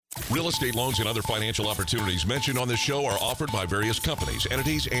Real estate loans and other financial opportunities mentioned on this show are offered by various companies,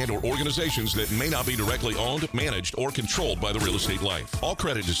 entities, and/or organizations that may not be directly owned, managed, or controlled by the Real Estate Life. All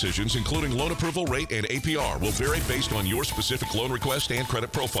credit decisions, including loan approval rate and APR, will vary based on your specific loan request and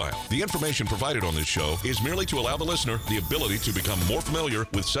credit profile. The information provided on this show is merely to allow the listener the ability to become more familiar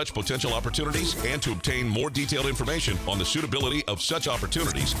with such potential opportunities and to obtain more detailed information on the suitability of such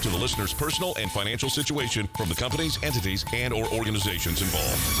opportunities to the listener's personal and financial situation from the companies, entities, and/or organizations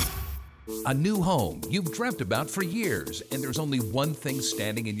involved. A new home you've dreamt about for years, and there's only one thing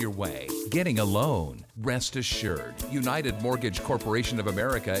standing in your way: getting a loan. Rest assured, United Mortgage Corporation of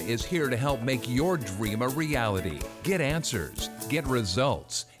America is here to help make your dream a reality. Get answers, get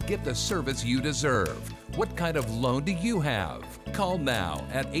results, get the service you deserve. What kind of loan do you have? Call now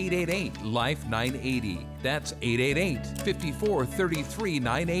at 888-LIFE-980. That's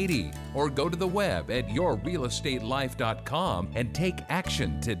 888-5433-980. Or go to the web at yourrealestatelife.com and take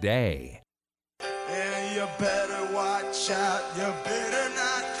action today. And you better watch out, you better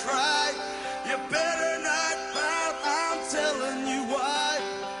not cry, you better not pout, I'm telling you why.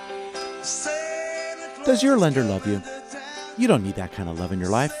 Does your lender love you? You don't need that kind of love in your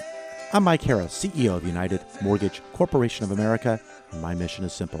life. I'm Mike Harris, CEO of United Mortgage Corporation of America, and my mission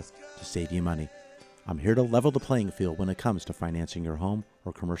is simple: to save you money. I'm here to level the playing field when it comes to financing your home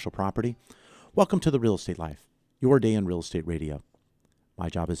or commercial property. Welcome to the Real Estate Life, your day in real estate radio. My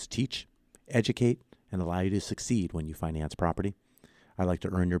job is to teach, educate, and allow you to succeed when you finance property. I like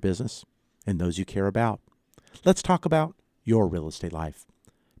to earn your business and those you care about. Let's talk about your real estate life.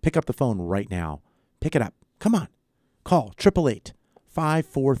 Pick up the phone right now. Pick it up. Come on. Call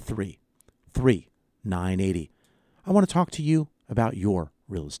 888-543-3980. I want to talk to you about your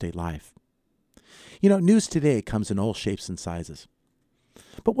real estate life. You know, news today comes in all shapes and sizes.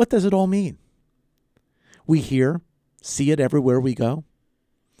 But what does it all mean? We hear, see it everywhere we go.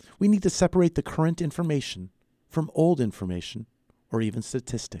 We need to separate the current information from old information or even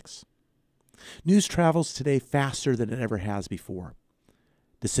statistics. News travels today faster than it ever has before.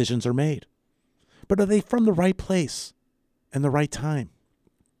 Decisions are made. But are they from the right place and the right time?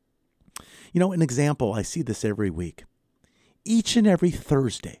 You know, an example, I see this every week. Each and every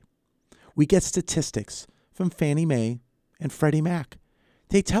Thursday, we get statistics from Fannie Mae and Freddie Mac.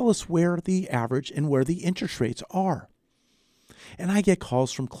 They tell us where the average and where the interest rates are. And I get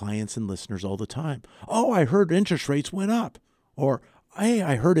calls from clients and listeners all the time. Oh, I heard interest rates went up. Or, hey,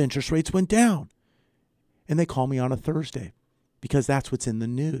 I heard interest rates went down. And they call me on a Thursday because that's what's in the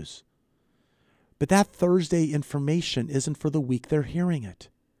news. But that Thursday information isn't for the week they're hearing it.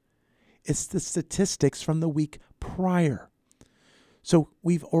 It's the statistics from the week prior. So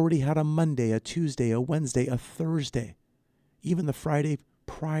we've already had a Monday, a Tuesday, a Wednesday, a Thursday, even the Friday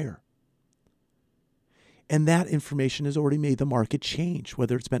prior. And that information has already made the market change,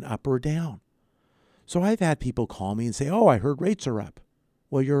 whether it's been up or down. So I've had people call me and say, oh, I heard rates are up.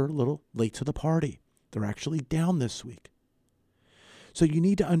 Well, you're a little late to the party. They're actually down this week. So you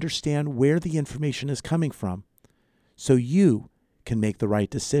need to understand where the information is coming from so you can make the right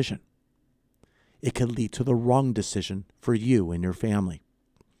decision. It can lead to the wrong decision for you and your family.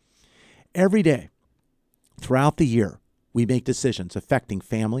 Every day, throughout the year, we make decisions affecting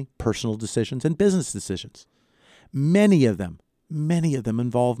family, personal decisions, and business decisions. Many of them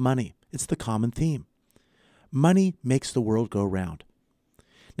involve money. It's the common theme. Money makes the world go round.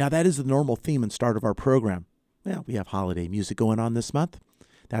 Now, that is the normal theme and start of our program. Well, we have holiday music going on this month.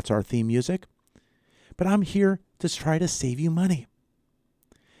 That's our theme music. But I'm here to try to save you money.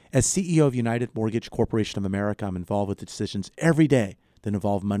 As CEO of United Mortgage Corporation of America, I'm involved with the decisions every day that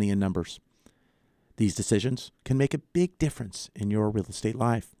involve money and numbers. These decisions can make a big difference in your real estate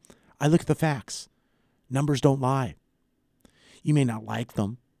life. I look at the facts. Numbers don't lie. You may not like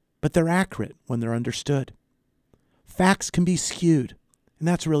them, but they're accurate when they're understood. Facts can be skewed, and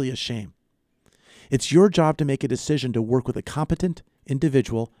that's really a shame. It's your job to make a decision to work with a competent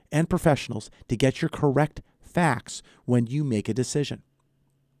individual and professionals to get your correct facts when you make a decision.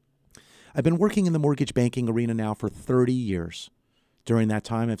 I've been working in the mortgage banking arena now for 30 years. During that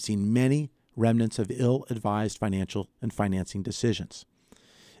time, I've seen many remnants of ill-advised financial and financing decisions.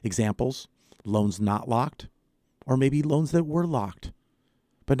 Examples: loans not locked, or maybe loans that were locked,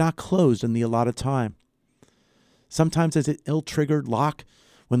 but not closed in the allotted time. Sometimes it's an ill-triggered lock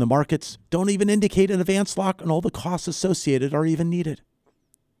when the markets don't even indicate an advance lock and all the costs associated are even needed.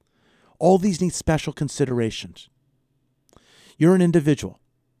 All these need special considerations. You're an individual.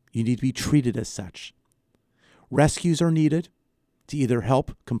 You need to be treated as such. Rescues are needed to either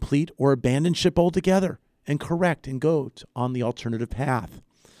help complete or abandon ship altogether and correct and go on the alternative path.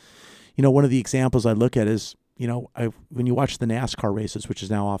 You know, one of the examples I look at is, when you watch the NASCAR races, which is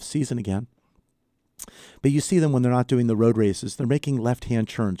now off season again, but you see them when they're not doing the road races, they're making left-hand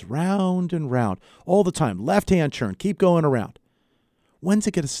turns round and round all the time. Left-hand turn, keep going around. When's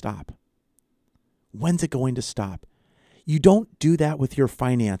it going to stop? When's it going to stop? You don't do that with your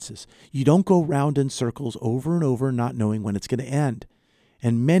finances. You don't go round in circles over and over not knowing when it's going to end.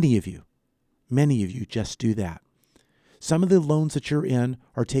 And many of you just do that. Some of the loans that you're in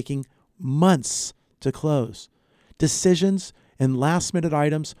are taking months to close. Decisions and last-minute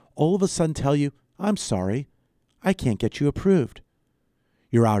items all of a sudden tell you, I'm sorry, I can't get you approved.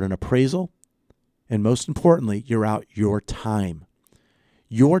 You're out an appraisal, and most importantly, you're out your time.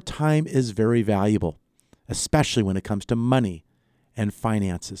 Your time is very valuable, especially when it comes to money and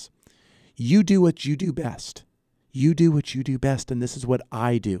finances. You do what you do best. You do what you do best, and this is what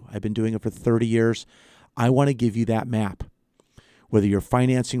I do. I've been doing it for 30 years. I want to give you that map. Whether you're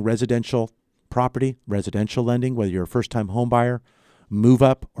financing residential property, residential lending, whether you're a first-time home buyer, move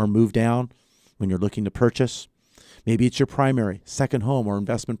up or move down when you're looking to purchase. Maybe it's your primary, second home, or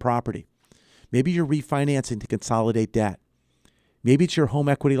investment property. Maybe you're refinancing to consolidate debt. Maybe it's your home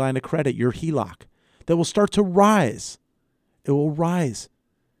equity line of credit, your HELOC, that will start to rise. It will rise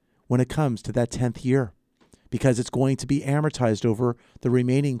when it comes to that 10th year because it's going to be amortized over the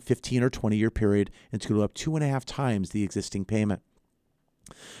remaining 15 or 20-year period and it's going to go up 2.5 times the existing payment.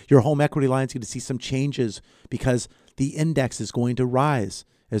 Your home equity line is going to see some changes because the index is going to rise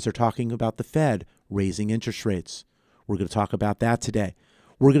as they're talking about the Fed raising interest rates. We're going to talk about that today.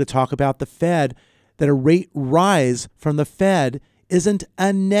 We're going to talk about the Fed, that a rate rise from the Fed isn't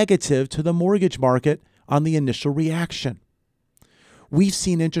a negative to the mortgage market on the initial reaction. We've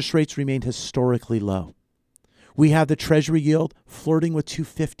seen interest rates remain historically low. We have the Treasury yield flirting with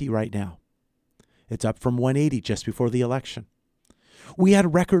 250 right now. It's up from 180 just before the election. We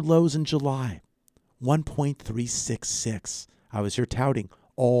had record lows in July, 1.366. I was here touting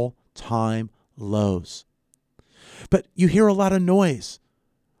all-time lows. But you hear a lot of noise.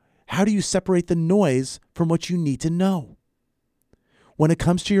 How do you separate the noise from what you need to know? When it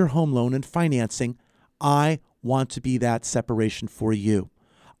comes to your home loan and financing, I want to be that separation for you.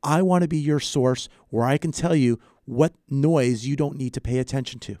 I want to be your source where I can tell you what noise you don't need to pay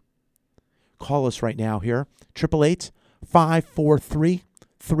attention to. Call us right now here,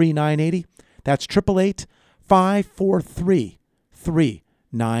 888-543-3980. That's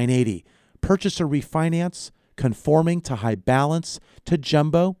 888-543-3980. Purchase or refinance, conforming to high balance, to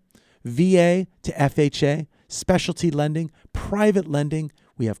jumbo, VA to FHA, specialty lending, private lending.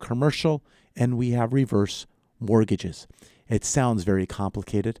 We have commercial and we have reverse mortgages. It sounds very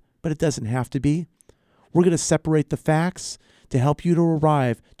complicated, but it doesn't have to be. We're going to separate the facts to help you to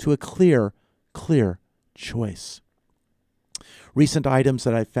arrive to a clear choice. Recent items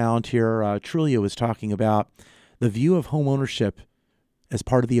that I found here, Trulio was talking about the view of home ownership as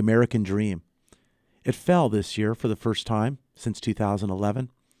part of the American dream. It fell this year for the first time since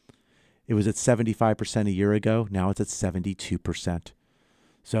 2011. It was at 75% a year ago. Now it's at 72%.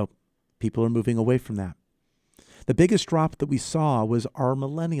 So people are moving away from that. The biggest drop that we saw was our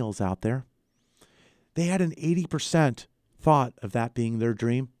millennials out there. They had an 80% thought of that being their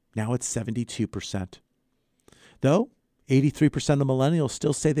dream. Now it's 72%. Though 83% of millennials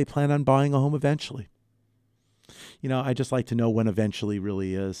still say they plan on buying a home eventually. You know, I just like to know when eventually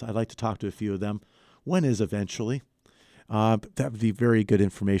really is. I'd like to talk to a few of them. When is eventually? That would be very good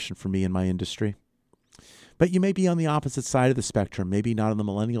information for me in my industry. But you may be on the opposite side of the spectrum, maybe not on the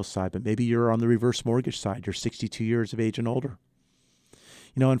millennial side, but maybe you're on the reverse mortgage side. You're 62 years of age and older.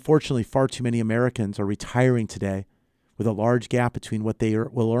 You know, unfortunately, far too many Americans are retiring today with a large gap between what they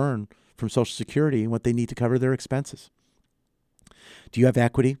will earn from Social Security and what they need to cover their expenses. Do you have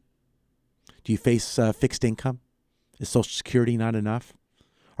equity? Do you face fixed income? Is Social Security not enough?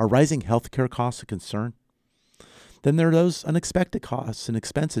 Are rising healthcare costs a concern? Then there are those unexpected costs and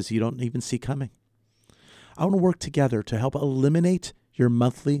expenses you don't even see coming. I want to work together to help eliminate your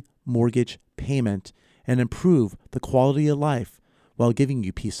monthly mortgage payment and improve the quality of life while giving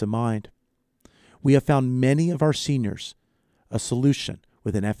you peace of mind. We have found many of our seniors a solution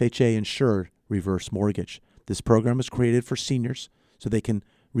with an FHA-insured reverse mortgage. This program is created for seniors so they can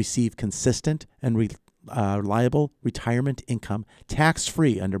receive consistent and reliable retirement income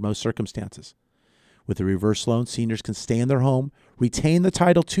tax-free under most circumstances. With a reverse loan, seniors can stay in their home, retain the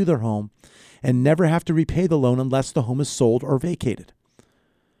title to their home, and never have to repay the loan unless the home is sold or vacated.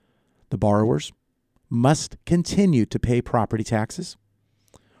 The borrowers must continue to pay property taxes,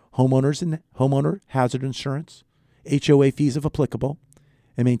 homeowner hazard insurance, HOA fees if applicable,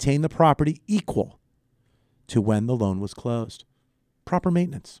 and maintain the property equal to when the loan was closed. Proper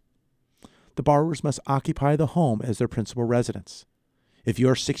maintenance. The borrowers must occupy the home as their principal residence. If you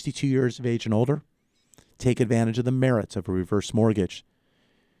are 62 years of age and older, take advantage of the merits of a reverse mortgage.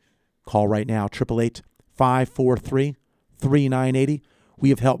 Call right now, 888-543-3980. We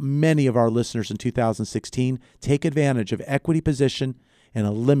have helped many of our listeners in 2016 take advantage of equity position and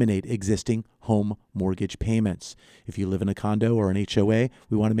eliminate existing home mortgage payments. If you live in a condo or an HOA,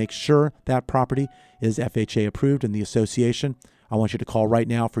 we want to make sure that property is FHA approved in the association. I want you to call right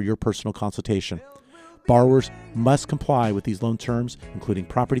now for your personal consultation. Borrowers must comply with these loan terms, including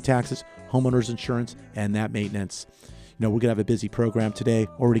property taxes, homeowners insurance, and that maintenance. You know, we're going to have a busy program today,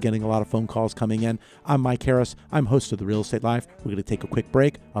 already getting a lot of phone calls coming in. I'm Mike Harris. I'm host of The Real Estate Life. We're going to take a quick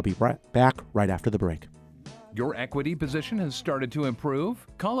break. I'll be back right after the break. Your equity position has started to improve?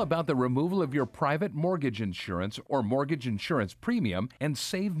 Call about the removal of your private mortgage insurance or mortgage insurance premium and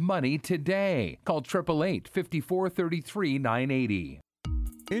save money today. Call 888-5433-980.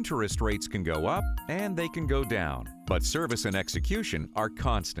 Interest rates can go up and they can go down, but service and execution are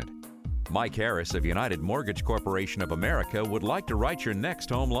constant. Mike Harris of United Mortgage Corporation of America would like to write your next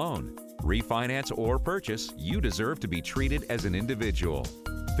home loan. Refinance or purchase, you deserve to be treated as an individual.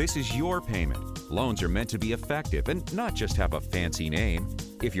 This is your payment. Loans are meant to be effective and not just have a fancy name.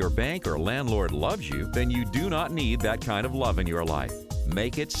 If your bank or landlord loves you, then you do not need that kind of love in your life.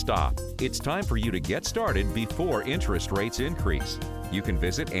 Make it stop. It's time for you to get started before interest rates increase. You can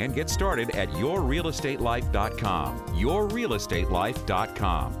visit and get started at yourrealestatelife.com,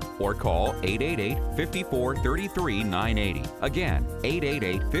 yourrealestatelife.com, or call 888-5433-980. Again,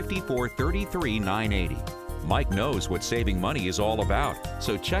 888-5433-980. Mike knows what saving money is all about,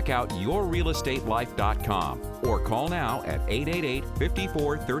 so check out yourrealestatelife.com or call now at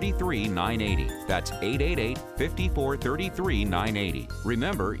 888-5433-980. That's 888-5433-980.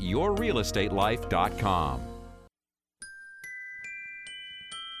 Remember, yourrealestatelife.com.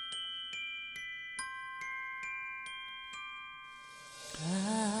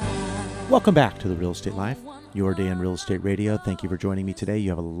 Welcome back to The Real Estate Life, your day in real estate radio. Thank you for joining me today. You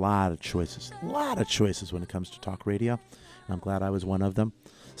have a lot of choices when it comes to talk radio. And I'm glad I was one of them.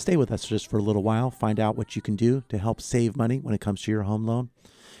 Stay with us just for a little while. Find out what you can do to help save money when it comes to your home loan.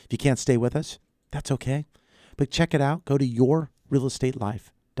 If you can't stay with us, that's okay. But check it out. Go to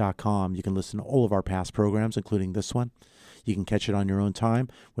yourrealestatelife.com. You can listen to all of our past programs, including this one. You can catch it on your own time,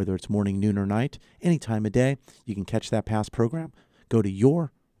 whether it's morning, noon, or night, any time of day. You can catch that past program. Go to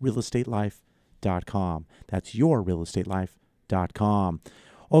yourrealestatelife.com. That's yourrealestatelife.com.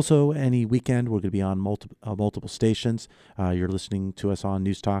 Also, any weekend, we're going to be on multiple stations. You're listening to us on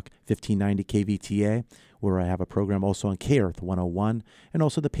News Talk 1590 KVTA, where I have a program also on KEarth 101, and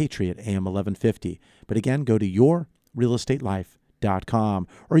also the Patriot AM 1150. But again, go to yourrealestatelife.com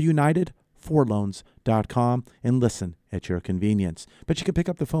or UnitedForLoans.com and listen at your convenience. But you can pick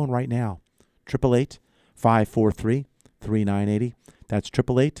up the phone right now, 888-543-3980. That's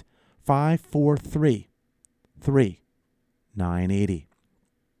 888-543-3980.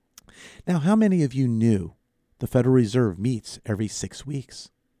 Now, how many of you knew the Federal Reserve meets every 6 weeks?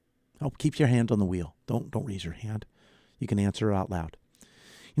 Oh, keep your hand on the wheel. Don't raise your hand. You can answer out loud.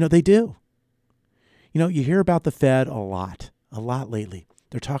 You know, they do. You know, you hear about the Fed a lot lately.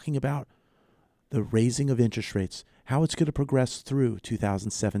 They're talking about the raising of interest rates, how it's going to progress through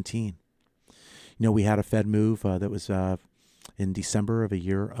 2017. You know, we had a Fed move that was in December of a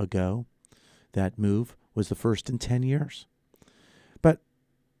year ago. That move was the first in 10 years. But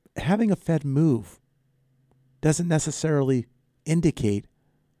having a Fed move doesn't necessarily indicate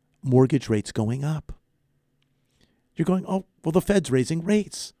mortgage rates going up. You're going, oh, well, the Fed's raising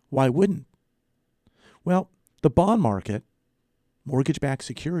rates. Why wouldn't? Well, the bond market, mortgage-backed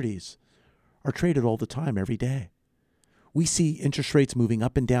securities, are traded all the time, every day. We see interest rates moving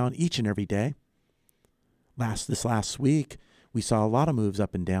up and down each and every day. This last week, we saw a lot of moves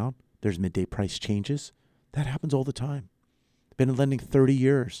up and down. There's midday price changes. That happens all the time. Been in lending 30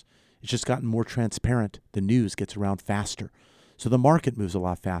 years. It's just gotten more transparent. The news gets around faster. So the market moves a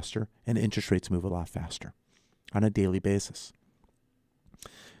lot faster and interest rates move a lot faster on a daily basis.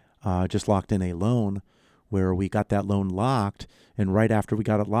 Just locked in a loan where we got that loan locked, and right after we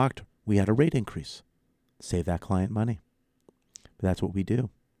got it locked, we had a rate increase. Save that client money. But that's what we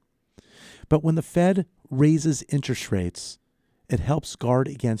do. But when the Fed raises interest rates, it helps guard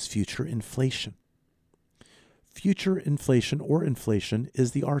against future inflation. Future inflation or inflation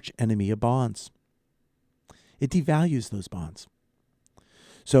is the arch enemy of bonds. It devalues those bonds.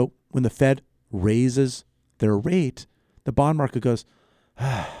 So when the Fed raises their rate, the bond market goes,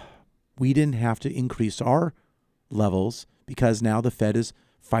 we didn't have to increase our levels because now the Fed is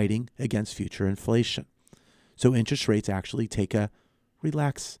fighting against future inflation. So interest rates actually take a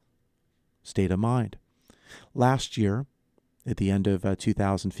relax state of mind. Last year, at the end of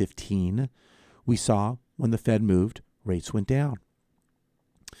 2015, we saw when the Fed moved, rates went down.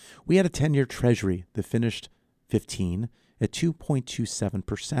 We had a 10-year Treasury that finished 15 at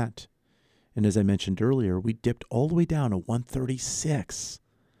 2.27%. And as I mentioned earlier, we dipped all the way down to 136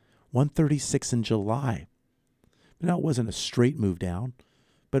 in July. Now, it wasn't a straight move down,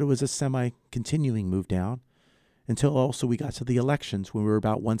 but it was a semi-continuing move down until also we got to the elections when we were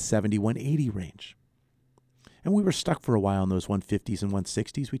about 170, 180 range. And we were stuck for a while in those 150s and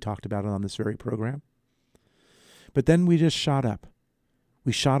 160s. We talked about it on this very program. But then we just shot up.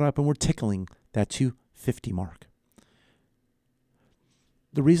 We shot up and we're tickling that 250 mark.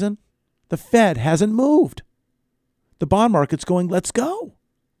 The reason? The Fed hasn't moved. The bond market's going, let's go.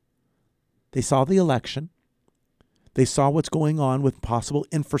 They saw the election. They saw what's going on with possible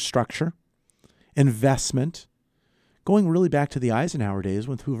infrastructure, investment, going really back to the Eisenhower days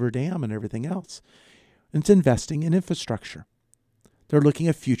with Hoover Dam and everything else. It's investing in infrastructure. They're looking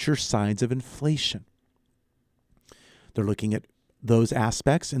at future signs of inflation. They're looking at those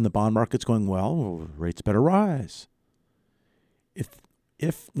aspects, and the bond market's going, well, rates better rise.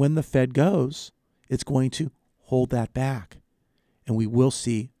 If when the Fed goes, it's going to hold that back, and we will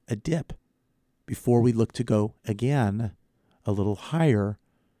see a dip before we look to go again a little higher,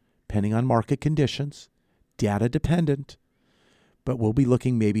 depending on market conditions, data dependent, but we'll be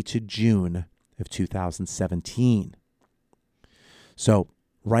looking maybe to June of 2017. So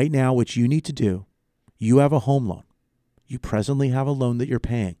right now, what you need to do, you have a home loan. You presently have a loan that you're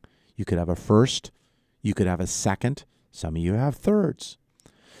paying. You could have a first, you could have a second, some of you have thirds.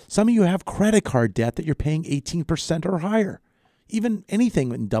 Some of you have credit card debt that you're paying 18% or higher. Even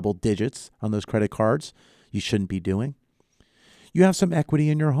anything in double digits on those credit cards you shouldn't be doing. You have some equity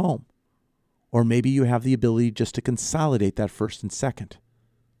in your home. Or maybe you have the ability just to consolidate that first and second.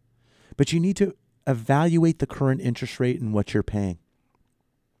 But you need to evaluate the current interest rate and what you're paying.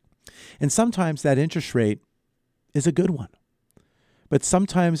 And sometimes that interest rate is a good one. But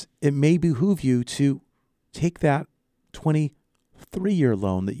sometimes it may behoove you to take that 23-year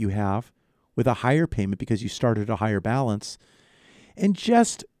loan that you have with a higher payment because you started a higher balance and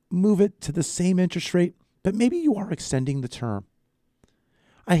just move it to the same interest rate, but maybe you are extending the term.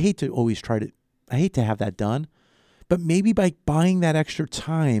 I hate to have that done, but maybe by buying that extra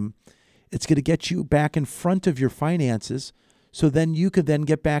time, it's going to get you back in front of your finances so then you could then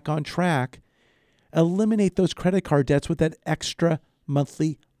get back on track, eliminate those credit card debts with that extra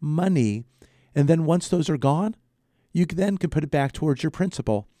monthly money, and then once those are gone, you then can put it back towards your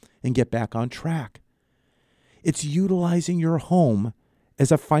principal and get back on track. It's utilizing your home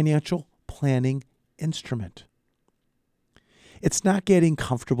as a financial planning instrument. It's not getting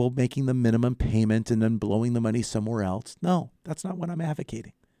comfortable making the minimum payment and then blowing the money somewhere else. No, that's not what I'm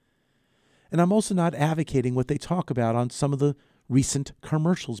advocating. And I'm also not advocating what they talk about on some of the recent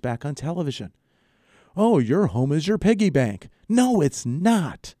commercials back on television. Oh, your home is your piggy bank. No, it's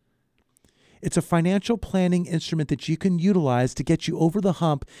not. It's a financial planning instrument that you can utilize to get you over the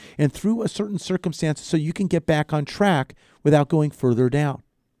hump and through a certain circumstance so you can get back on track without going further down.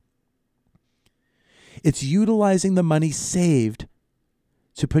 It's utilizing the money saved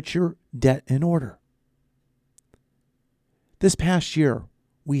to put your debt in order. This past year,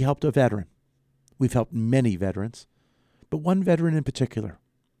 we helped a veteran. We've helped many veterans, but one veteran in particular.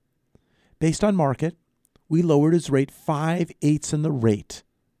 Based on market, we lowered his rate 5/8 in the rate.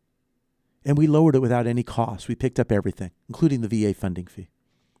 And we lowered it without any cost. We picked up everything, including the VA funding fee.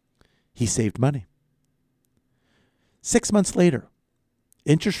 He saved money. 6 months later,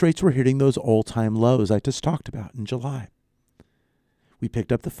 interest rates were hitting those all-time lows I just talked about in July. We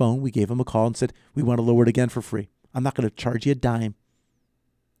picked up the phone, we gave him a call and said, we want to lower it again for free. I'm not going to charge you a dime.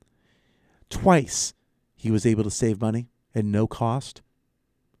 Twice, he was able to save money at no cost.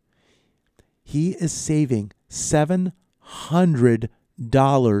 He is saving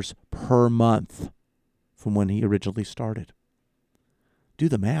 $700 per month from when he originally started. Do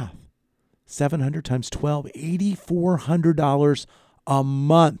the math. 700 times 12, $8,400 a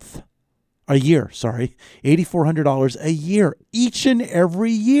month. A year, sorry. $8,400 a year, each and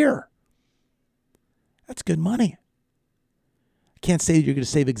every year. That's good money. I can't say you're going to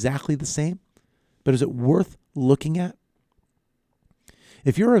save exactly the same, but is it worth looking at?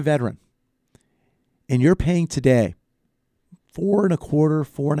 If you're a veteran and you're paying today 4.25%,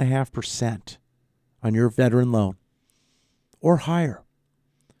 4.5% on your veteran loan or higher,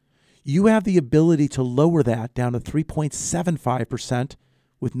 you have the ability to lower that down to 3.75%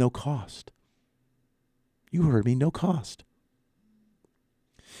 with no cost. You heard me, no cost.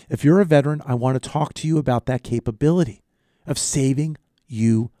 If you're a veteran, I want to talk to you about that capability of saving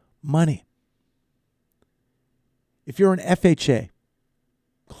you money. If you're an FHA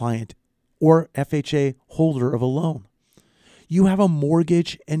client or FHA holder of a loan, you have a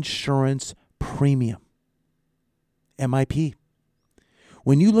mortgage insurance premium, MIP.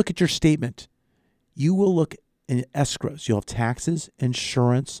 When you look at your statement, you will look in escrows. You'll have taxes,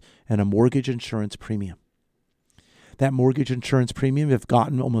 insurance, and a mortgage insurance premium. That mortgage insurance premium, if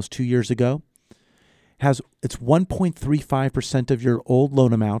gotten almost 2 years ago, it's 1.35% of your old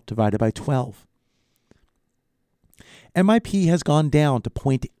loan amount divided by 12. MIP has gone down to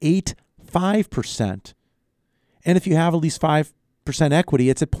 0.85%. And if you have at least 5% equity,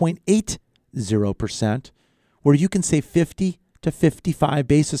 it's at 0.80%, where you can save 50 to 55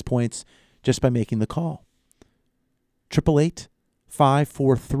 basis points just by making the call.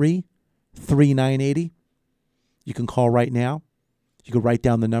 888-543-3980. You can call right now. You can write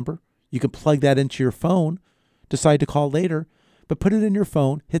down the number. You can plug that into your phone, decide to call later, but put it in your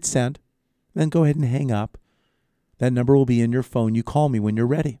phone, hit send, then go ahead and hang up. That number will be in your phone. You call me when you're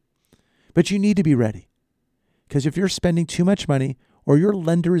ready. But you need to be ready, because if you're spending too much money or your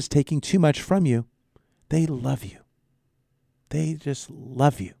lender is taking too much from you, they love you. They just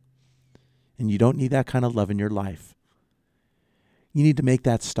love you. And you don't need that kind of love in your life. You need to make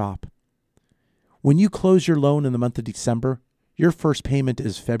that stop. When you close your loan in the month of December, your first payment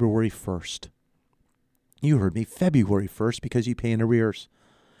is February 1st. You heard me, February 1st, because you pay in arrears.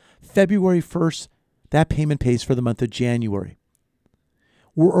 February 1st, that payment pays for the month of January.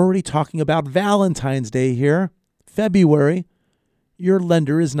 We're already talking about Valentine's Day here. February. Your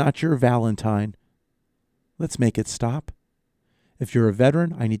lender is not your Valentine. Let's make it stop. If you're a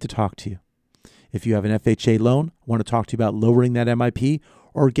veteran, I need to talk to you. If you have an FHA loan, I want to talk to you about lowering that MIP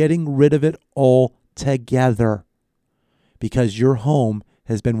or getting rid of it altogether, because your home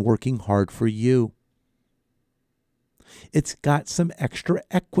has been working hard for you. It's got some extra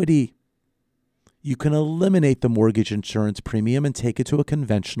equity. You can eliminate the mortgage insurance premium and take it to a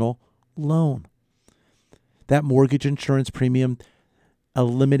conventional loan. That mortgage insurance premium,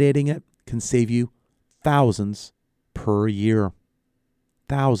 eliminating it, can save you thousands per year.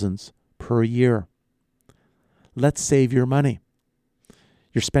 Thousands per year. Let's save your money.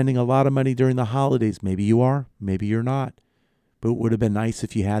 You're spending a lot of money during the holidays. Maybe you are, maybe you're not. But it would have been nice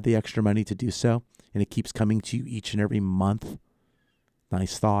if you had the extra money to do so, and it keeps coming to you each and every month.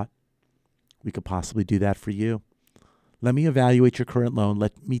 Nice thought. We could possibly do that for you. Let me evaluate your current loan.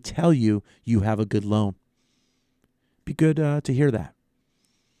 Let me tell you you have a good loan. Be good to hear that.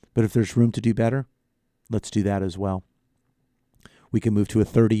 But if there's room to do better, let's do that as well. We can move to a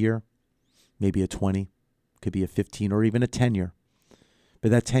 30-year, maybe a 20, could be a 15 or even a 10-year.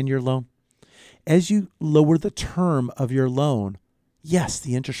 But that 10-year loan, as you lower the term of your loan, yes,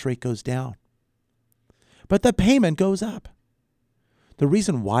 the interest rate goes down, but the payment goes up. The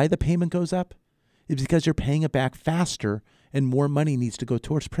reason why the payment goes up is because you're paying it back faster and more money needs to go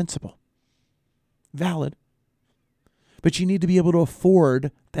towards principal. Valid. But you need to be able to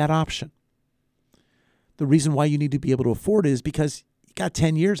afford that option. The reason why you need to be able to afford it is because you got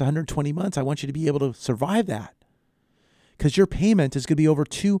 10 years, 120 months. I want you to be able to survive that, because your payment is going to be over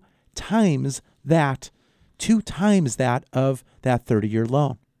two times that of that 30-year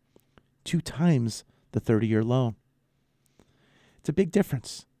loan. 2 times the 30-year loan. It's a big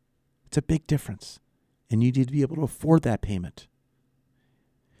difference. It's a big difference. And you need to be able to afford that payment.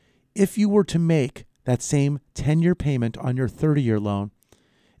 If you were to make that same 10-year payment on your 30-year loan,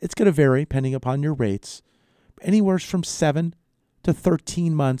 it's going to vary depending upon your rates, anywhere from 7 to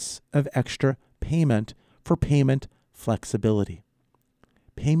 13 months of extra payment for payment flexibility.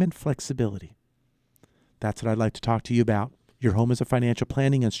 Payment flexibility. That's what I'd like to talk to you about. Your home is a financial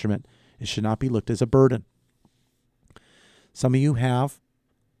planning instrument. It should not be looked as a burden. Some of you have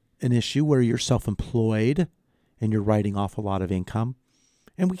an issue where you're self-employed and you're writing off a lot of income,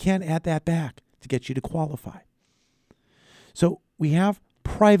 and we can't add that back to get you to qualify. So we have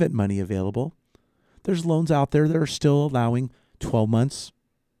private money available. There's loans out there that are still allowing 12 months,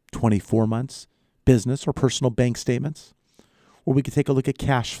 24 months, business or personal bank statements, or we could take a look at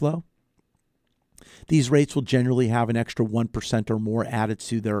cash flow. These rates will generally have an extra 1% or more added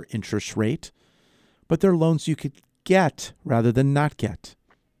to their interest rate, but they're loans you could get rather than not get.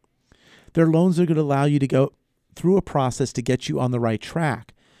 They're loans that are going to allow you to go through a process to get you on the right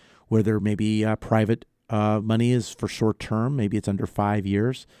track, where there may be private money is for short term. Maybe it's under 5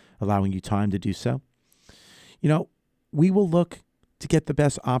 years, allowing you time to do so. You know, we will look to get the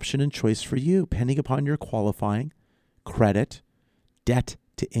best option and choice for you, depending upon your qualifying, credit, debt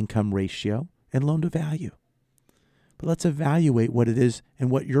to income ratio, and loan to value. But let's evaluate what it is and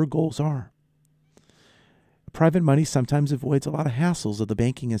what your goals are. Private money sometimes avoids a lot of hassles of the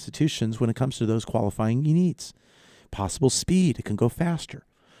banking institutions when it comes to those qualifying needs. possible speed. It can go faster.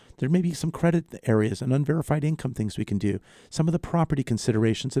 There may be some credit areas and unverified income things we can do. Some of the property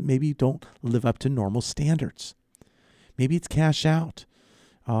considerations that maybe don't live up to normal standards. Maybe it's cash out.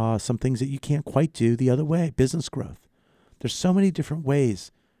 Some things that you can't quite do the other way, business growth. There's so many different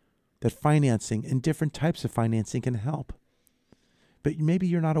ways that financing and different types of financing can help. But maybe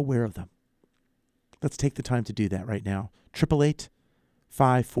you're not aware of them. Let's take the time to do that right now.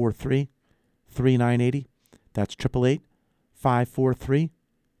 888-543-3980. That's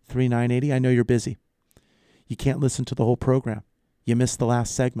 888-543-3980. I know you're busy. You can't listen to the whole program. You missed the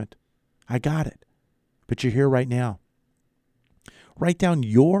last segment. I got it. But you're here right now. Write down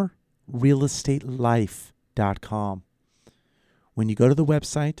yourrealestatelife.com. When you go to the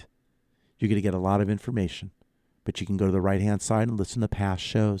website, you're going to get a lot of information. But you can go to the right-hand side and listen to past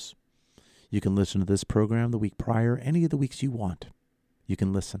shows. You can listen to this program the week prior, any of the weeks you want. You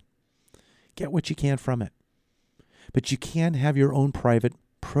can listen. Get what you can from it. But you can have your own private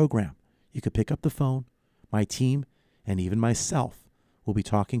program. You could pick up the phone. My team and even myself will be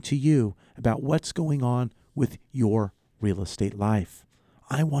talking to you about what's going on with your real estate life.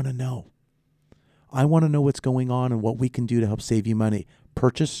 I want to know. I want to know what's going on and what we can do to help save you money.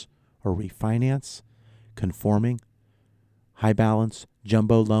 Purchase or refinance, conforming, high balance,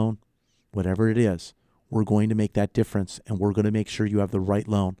 jumbo loan, whatever it is, we're going to make that difference, and we're going to make sure you have the right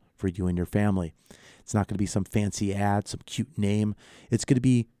loan for you and your family. It's not going to be some fancy ad, some cute name. It's going to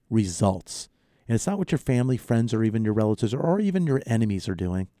be results. And it's not what your family, friends, or even your relatives or even your enemies are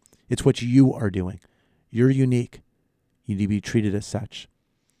doing. It's what you are doing. You're unique. You need to be treated as such.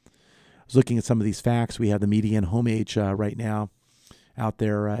 I was looking at some of these facts. We have the median home age right now out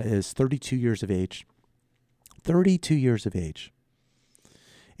there is 32 years of age. 32 years of age.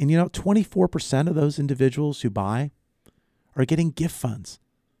 And 24% of those individuals who buy are getting gift funds.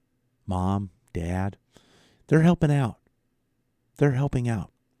 Mom, dad, they're helping out. They're helping out.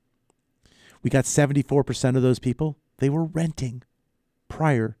 We got 74% of those people, they were renting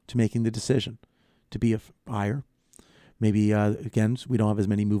prior to making the decision to be a buyer. Maybe, again, we don't have as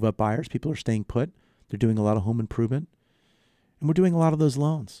many move-up buyers. People are staying put. They're doing a lot of home improvement. And we're doing a lot of those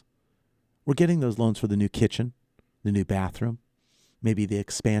loans. We're getting those loans for the new kitchen, the new bathroom, maybe the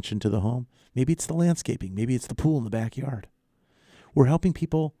expansion to the home. Maybe it's the landscaping. Maybe it's the pool in the backyard. We're helping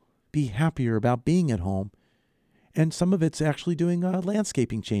people be happier about being at home. And some of it's actually doing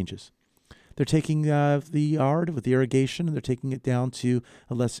landscaping changes. They're taking the yard with the irrigation, and they're taking it down to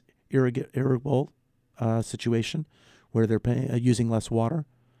a less irrigable situation where they're using less water.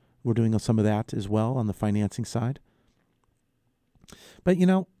 We're doing some of that as well on the financing side. But,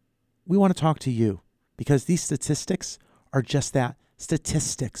 we want to talk to you because these statistics are just that,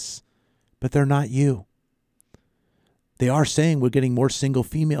 statistics, but they're not you. They are saying we're getting more single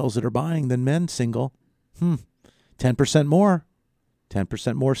females that are buying than men single. 10% more.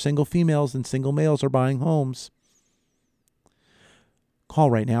 10% more single females than single males are buying homes. Call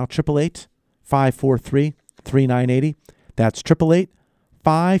right now, 888-543-3980. That's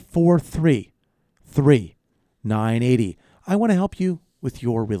 888-543-3980. I want to help you with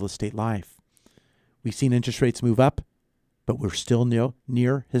your real estate life. We've seen interest rates move up, but we're still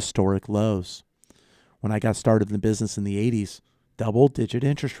near historic lows. When I got started in the business in the 80s, double-digit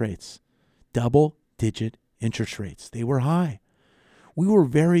interest rates. Double-digit interest rates. They were high. We were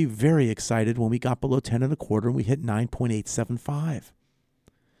very, very excited when we got below 10 1/4 and we hit 9.875.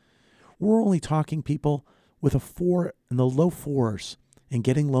 We're only talking people with a 4 in the low 4s and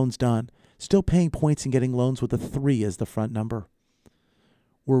getting loans done, still paying points and getting loans with a 3 as the front number.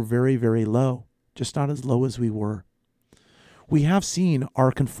 We're very, very low, just not as low as we were. We have seen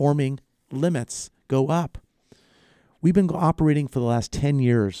our conforming limits go up. We've been operating for the last 10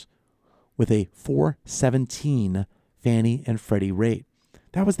 years with a 417 Fannie and Freddie rate.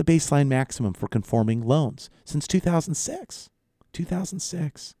 That was the baseline maximum for conforming loans since 2006.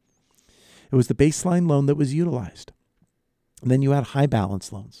 2006. It was the baseline loan that was utilized. And then you had high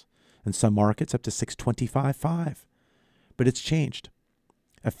balance loans. In some markets up to 625.5. But it's changed.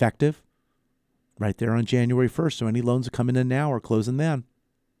 Effective right there on January 1st. So any loans that come in now are closing then.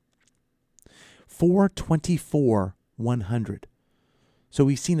 424.100. So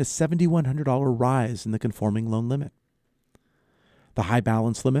we've seen a $7,100 rise in the conforming loan limit. The high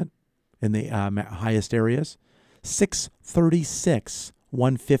balance limit in the highest areas,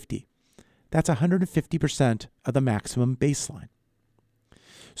 636.150. That's 150% of the maximum baseline.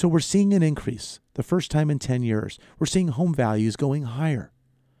 So we're seeing an increase. The first time in 10 years, we're seeing home values going higher.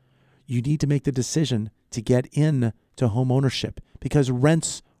 You need to make the decision to get into home ownership because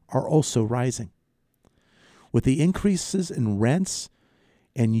rents are also rising. With the increases in rents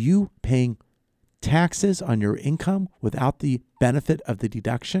and you paying taxes on your income without the benefit of the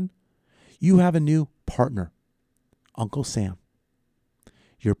deduction, you have a new partner, Uncle Sam.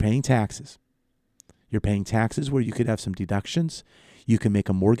 You're paying taxes. You're paying taxes where you could have some deductions. You can make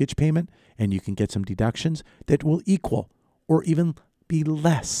a mortgage payment and you can get some deductions that will equal or even be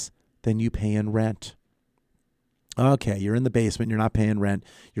less than you pay in rent. Okay, you're in the basement, you're not paying rent.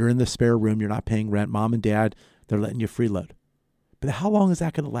 You're in the spare room, you're not paying rent. Mom and dad, they're letting you freeload. But how long is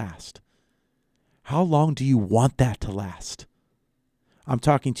that going to last? How long do you want that to last? I'm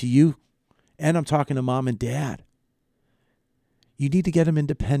talking to you and I'm talking to mom and dad. You need to get them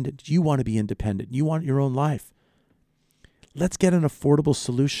independent. You want to be independent. You want your own life. Let's get an affordable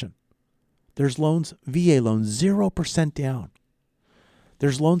solution. There's loans, VA loans, 0% down.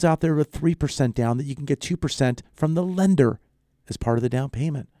 There's loans out there with 3% down that you can get 2% from the lender as part of the down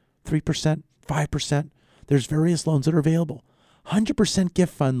payment. 3%, 5%. There's various loans that are available. 100%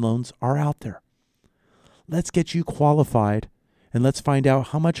 gift fund loans are out there. Let's get you qualified and let's find out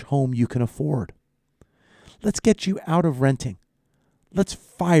how much home you can afford. Let's get you out of renting. Let's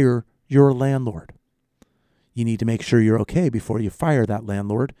fire your landlord. You need to make sure you're okay before you fire that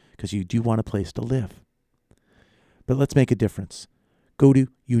landlord because you do want a place to live. But let's make a difference. Go to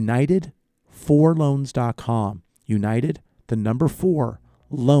United4Loans.com. United, the number 4,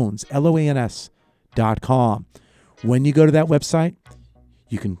 loans, LOANS.com. When you go to that website,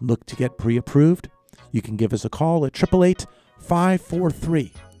 you can look to get pre-approved. You can give us a call at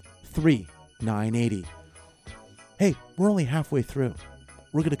 888-543-3980. Hey, we're only halfway through.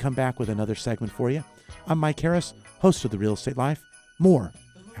 We're going to come back with another segment for you. I'm Mike Harris, host of The Real Estate Life. More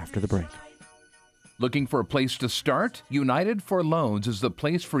after the break. Looking for a place to start? United for Loans is the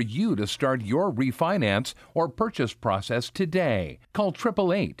place for you to start your refinance or purchase process today. Call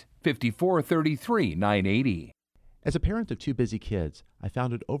 888-543-3980. As a parent of 2 busy kids, I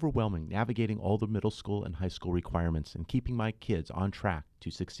found it overwhelming navigating all the middle school and high school requirements and keeping my kids on track to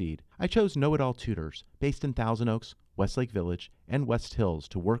succeed. I chose Know It All Tutors, based in Thousand Oaks, Westlake Village, and West Hills,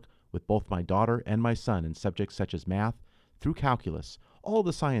 to work with both my daughter and my son in subjects such as math, through calculus, all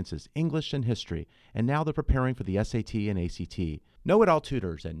the sciences, English and history, and now they're preparing for the SAT and ACT. Know It All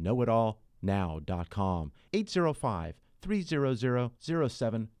Tutors at knowitallnow.com.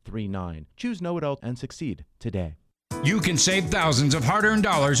 805-300-0739. Choose Know It All and succeed today. You can save thousands of hard-earned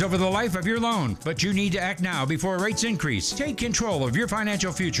dollars over the life of your loan, but you need to act now before rates increase. Take control of your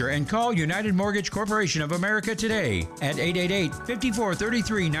financial future and call United Mortgage Corporation of America today at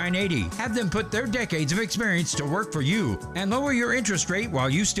 888-543-3980. Have them put their decades of experience to work for you and lower your interest rate while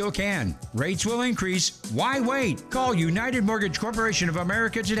you still can. Rates will increase. Why wait? Call United Mortgage Corporation of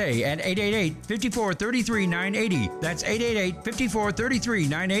America today at 888-543-3980. That's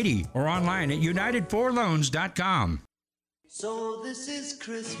 888-543-3980 or online at United4Loans.com. So this is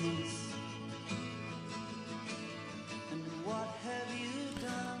Christmas, and what have you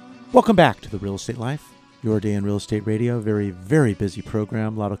done? Welcome back to The Real Estate Life, your day in real estate radio. Very, very busy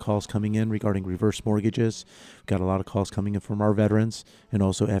program. A lot of calls coming in regarding reverse mortgages. We've got a lot of calls coming in from our veterans and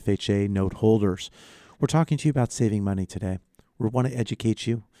also FHA note holders. We're talking to you about saving money today. We want to educate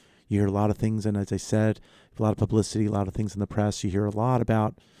you. You hear a lot of things, and as I said, a lot of publicity, a lot of things in the press. You hear a lot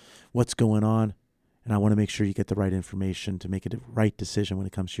about what's going on. And I want to make sure you get the right information to make a right decision when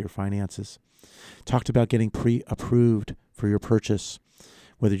it comes to your finances. Talked about getting pre-approved for your purchase,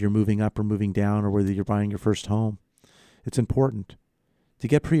 whether you're moving up or moving down or whether you're buying your first home. It's important. To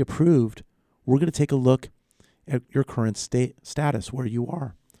get pre-approved, we're going to take a look at your current status, where you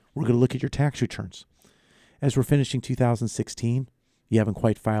are. We're going to look at your tax returns. As we're finishing 2016, you haven't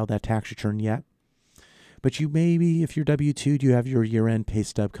quite filed that tax return yet. But you maybe, if you're W-2, you have your year-end pay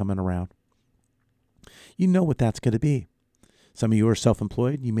stub coming around. You know what that's going to be. Some of you are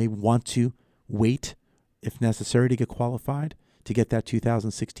self-employed. You may want to wait, if necessary, to get qualified to get that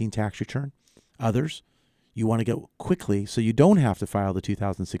 2016 tax return. Others, you want to go quickly so you don't have to file the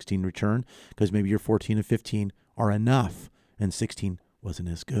 2016 return because maybe your 14 and 15 are enough and 16 wasn't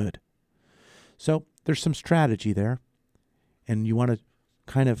as good. So there's some strategy there, and you want to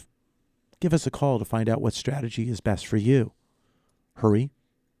kind of give us a call to find out what strategy is best for you. Hurry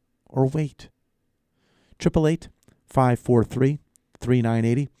or wait.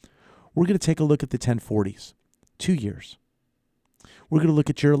 888-543-3980. We're going to take a look at the 1040s, 2 years. We're going to look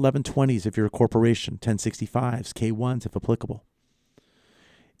at your 1120s if you're a corporation, 1065s, K1s if applicable.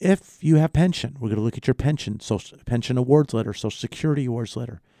 If you have pension, we're going to look at your pension, pension awards letter, Social Security awards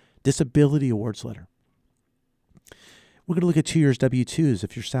letter, disability awards letter. We're going to look at 2 years W-2s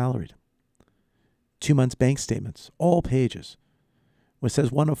if you're salaried. 2 months bank statements, all pages. When it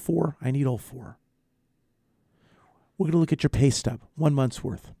says 1 of 4, I need all 4. We're going to look at your pay stub, 1 month's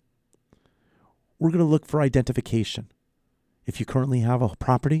worth. We're going to look for identification. If you currently have a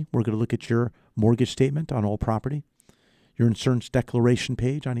property, we're going to look at your mortgage statement on all property, your insurance declaration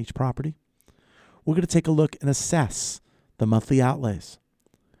page on each property. We're going to take a look and assess the monthly outlays.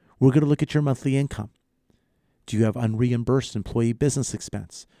 We're going to look at your monthly income. Do you have unreimbursed employee business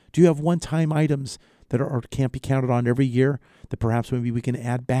expense? Do you have one-time items that can't be counted on every year that perhaps maybe we can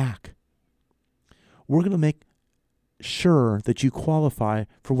add back? We're going to make sure that you qualify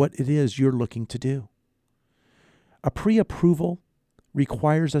for what it is you're looking to do. A pre-approval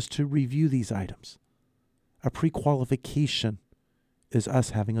requires us to review these items. A pre-qualification is us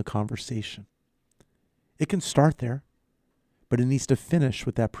having a conversation. It can start there, but it needs to finish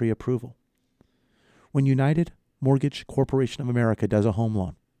with that pre-approval. When United Mortgage Corporation of America does a home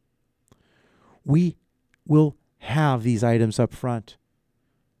loan, we will have these items up front.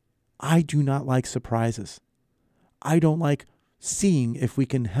 I do not like surprises. I don't like seeing if we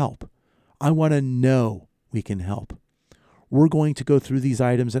can help. I want to know we can help. We're going to go through these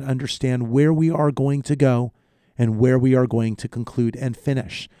items and understand where we are going to go and where we are going to conclude and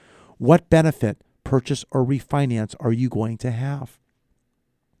finish. What benefit, purchase or refinance, are you going to have?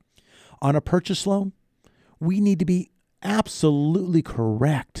 On a purchase loan, we need to be absolutely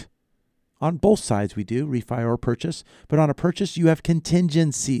correct. On both sides we do, refi or purchase. But on a purchase, you have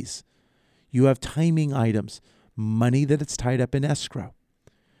contingencies. You have timing items, money that it's tied up in escrow.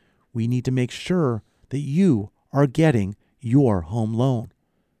 We need to make sure that you are getting your home loan.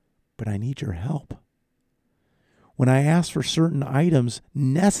 But I need your help. When I ask for certain items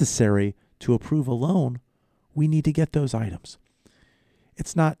necessary to approve a loan, we need to get those items.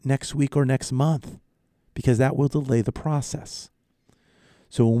 It's not next week or next month, because that will delay the process.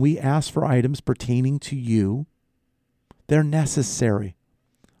 So when we ask for items pertaining to you, they're necessary.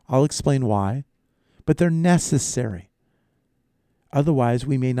 I'll explain why, but they're necessary. Otherwise,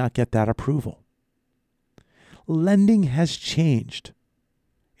 we may not get that approval. Lending has changed.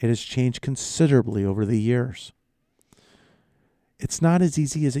 It has changed considerably over the years. It's not as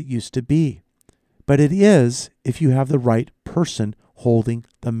easy as it used to be, but it is if you have the right person holding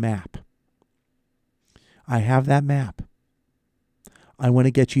the map. I have that map. I want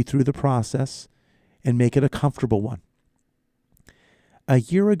to get you through the process and make it a comfortable one. A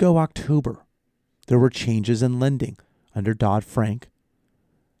year ago, October, there were changes in lending under Dodd-Frank,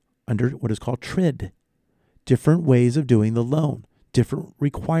 under what is called TRID. Different ways of doing the loan, different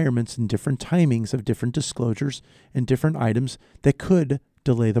requirements and different timings of different disclosures and different items that could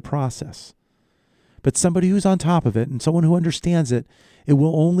delay the process. But somebody who's on top of it and someone who understands it, it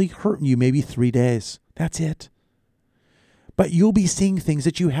will only hurt you maybe 3 days. That's it. But you'll be seeing things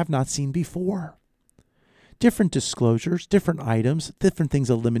that you have not seen before. Different disclosures, different items, different things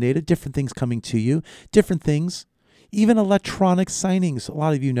eliminated, different things coming to you, different things, even electronic signings. A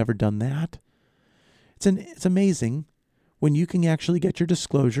lot of you never done that. It's amazing when you can actually get your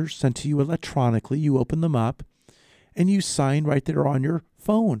disclosures sent to you electronically. You open them up and you sign right there on your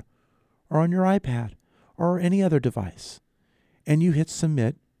phone or on your iPad or any other device. And you hit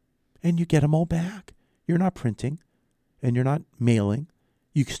submit and you get them all back. You're not printing and you're not mailing.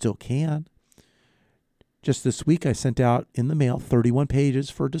 You still can. Just this week, I sent out in the mail 31 pages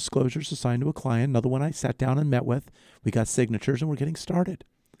for disclosures assigned to a client. Another one I sat down and met with. We got signatures and we're getting started.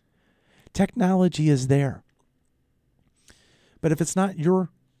 Technology is there. But if it's not your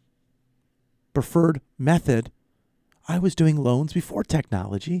preferred method, I was doing loans before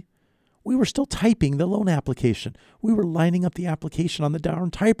technology. We were still typing the loan application. We were lining up the application on the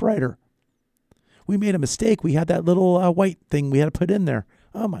darn typewriter. We made a mistake. We had that little white thing we had to put in there.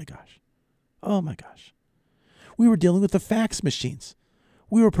 Oh my gosh. Oh my gosh. We were dealing with the fax machines.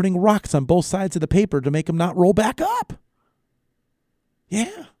 We were putting rocks on both sides of the paper to make them not roll back up.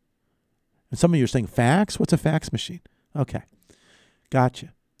 Yeah. And some of you are saying, fax? What's a fax machine? Okay.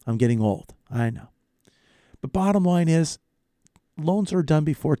 Gotcha. I'm getting old. I know. But bottom line is, loans are done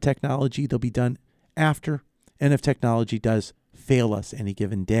before technology. They'll be done after. And if technology does fail us any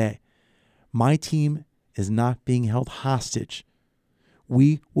given day, my team is not being held hostage.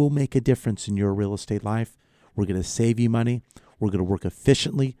 We will make a difference in your real estate life. We're going to save you money. We're going to work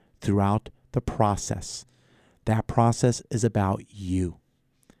efficiently throughout the process. That process is about you.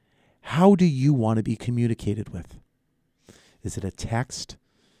 How do you want to be communicated with? Is it a text?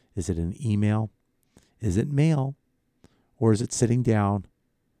 Is it an email? Is it mail? Or is it sitting down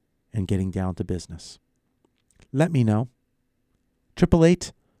and getting down to business? Let me know.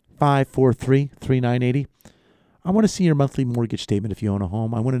 888-543-3980. I want to see your monthly mortgage statement if you own a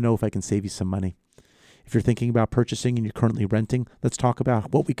home. I want to know if I can save you some money. If you're thinking about purchasing and you're currently renting, let's talk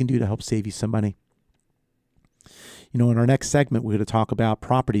about what we can do to help save you some money. You know, in our next segment, we're going to talk about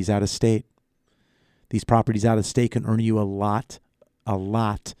properties out of state. These properties out of state can earn you a lot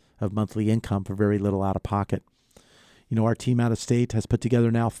of monthly income for very little out of pocket. You know, our team out of state has put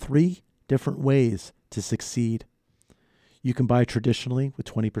together now 3 different ways to succeed. You can buy traditionally with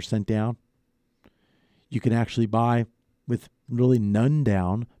 20% down. You can actually buy with really none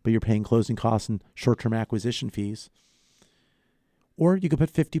down, but you're paying closing costs and short-term acquisition fees. Or you could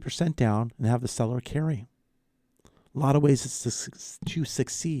put 50% down and have the seller carry. A lot of ways to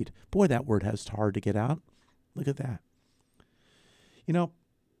succeed. Boy, that word has hard to get out. Look at that. You know,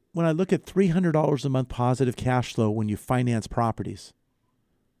 when I look at $300 a month positive cash flow when you finance properties,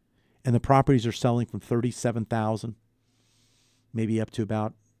 and the properties are selling from $37,000, maybe up to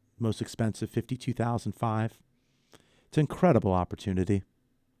about most expensive $52,500, it's an incredible opportunity.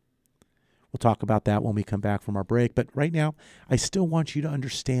 We'll talk about that when we come back from our break. But right now, I still want you to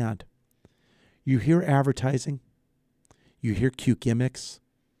understand. You hear advertising. You hear cute gimmicks.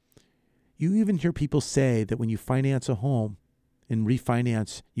 You even hear people say that when you finance a home and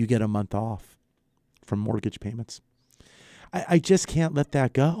refinance, you get a month off from mortgage payments. I just can't let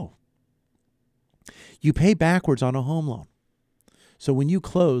that go. You pay backwards on a home loan. So when you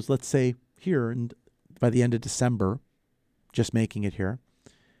close, let's say here and by the end of December, just making it here,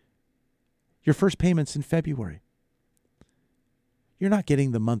 your first payment's in February. You're not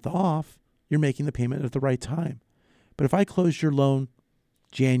getting the month off. You're making the payment at the right time. But if I close your loan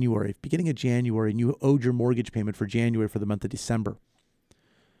January, beginning of January, and you owed your mortgage payment for January for the month of December,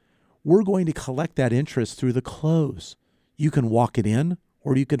 we're going to collect that interest through the close. You can walk it in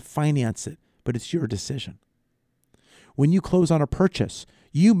or you can finance it, but it's your decision. When you close on a purchase,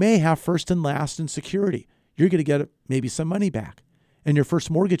 you may have first and last in security. You're going to get maybe some money back. And your first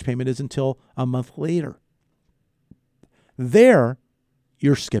mortgage payment is until a month later. There,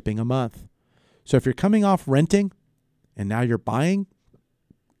 you're skipping a month. So if you're coming off renting and now you're buying,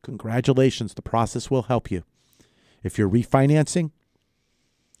 congratulations, the process will help you. If you're refinancing,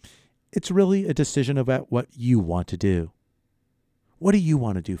 it's really a decision about what you want to do. What do you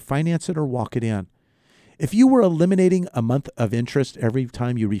want to do? Finance it or walk it in? If you were eliminating a month of interest every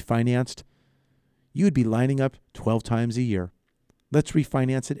time you refinanced, you would be lining up 12 times a year. Let's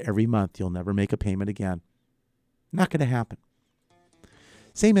refinance it every month. You'll never make a payment again. Not going to happen.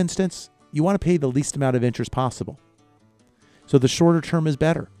 Same instance, you want to pay the least amount of interest possible. So the shorter term is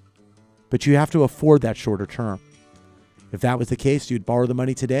better, but you have to afford that shorter term. If that was the case, you'd borrow the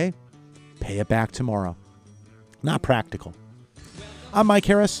money today, pay it back tomorrow. Not practical. I'm Mike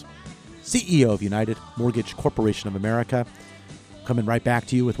Harris, CEO of United Mortgage Corporation of America. Coming right back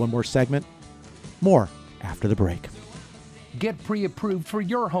to you with one more segment. More after the break. Get pre-approved for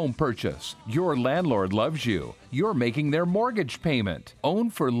your home purchase. Your landlord loves you. You're making their mortgage payment. Own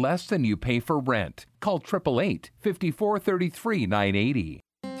for less than you pay for rent. Call 888-5433-980.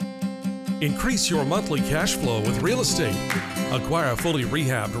 Increase your monthly cash flow with real estate. Acquire a fully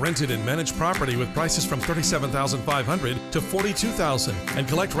rehabbed, rented, and managed property with prices from $37,500 to $42,000 and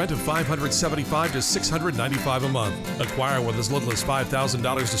collect rent of $575 to $695 a month. Acquire with as little as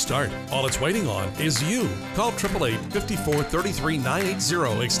 $5,000 to start. All it's waiting on is you. Call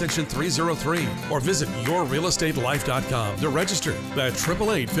 888-5433-980 extension 303 or visit yourrealestatelife.com to register. That's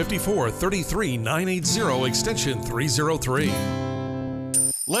 888-5433-980 extension 303.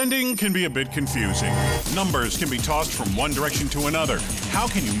 Lending can be a bit confusing. Numbers can be tossed from one direction to another. How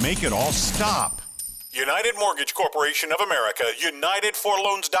can you make it all stop? United Mortgage Corporation of America,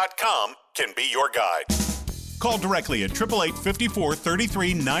 UnitedForLoans.com can be your guide. Call directly at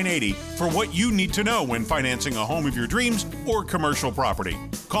 888-5433-980 for what you need to know when financing a home of your dreams or commercial property.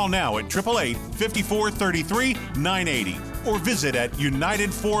 Call now at 888-5433-980 or visit at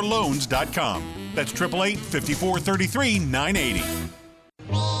UnitedForLoans.com. That's 888-5433-980.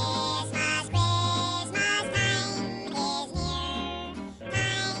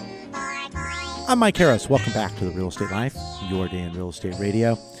 I'm Mike Harris. Welcome back to The Real Estate Life, your day in real estate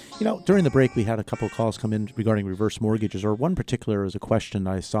radio. You know, during the break, we had a couple of calls come in regarding reverse mortgages, or one particular is a question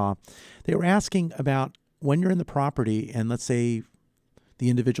I saw. They were asking about when you're in the property and let's say the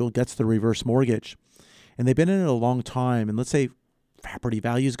individual gets the reverse mortgage and they've been in it a long time and let's say property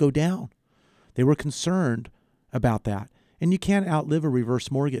values go down. They were concerned about that. And you can't outlive a reverse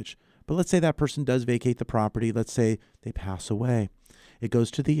mortgage. But let's say that person does vacate the property. Let's say they pass away. It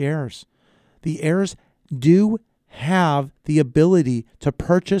goes to the heirs. The heirs do have the ability to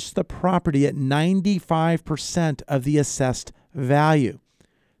purchase the property at 95% of the assessed value.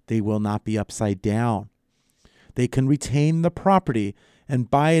 They will not be upside down. They can retain the property and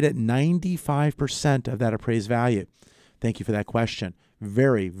buy it at 95% of that appraised value. Thank you for that question.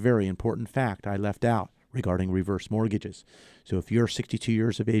 Very, very important fact I left out. regarding reverse mortgages. So if you're 62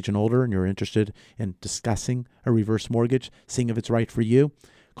 years of age and older and you're interested in discussing a reverse mortgage, seeing if it's right for you,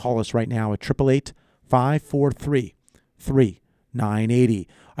 call us right now at 888-543-3980.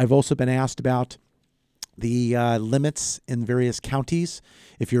 I've also been asked about the limits in various counties.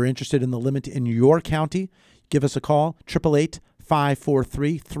 If you're interested in the limit in your county, give us a call,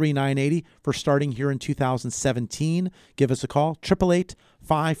 888-543-3980 for starting here in 2017. Give us a call,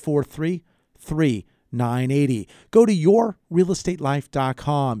 888-543-3980. Go to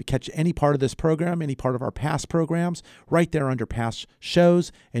yourrealestatelife.com. Catch any part of this program, any part of our past programs, right there under past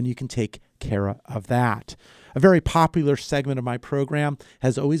shows, and you can take care of that. A very popular segment of my program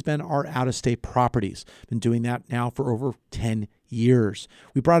has always been our out-of-state properties. Been doing that now for over 10 years.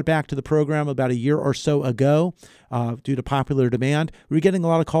 We brought it back to the program about a year or so ago due to popular demand. We were getting a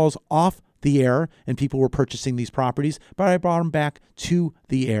lot of calls off the air and people were purchasing these properties, but I brought them back to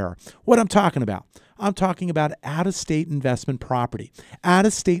the air. What I'm talking about? I'm talking about out-of-state investment property.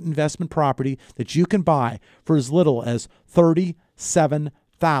 Out-of-state investment property that you can buy for as little as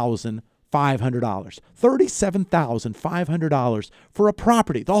 $37,500. $37,500 for a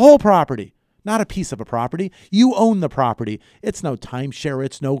property, the whole property, not a piece of a property. You own the property. It's no timeshare.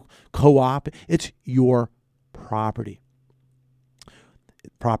 It's no co-op. It's your property.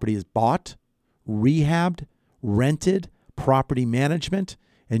 Property is bought, rehabbed, rented, property management,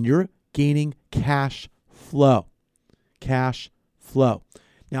 and you're gaining cash flow. Cash flow.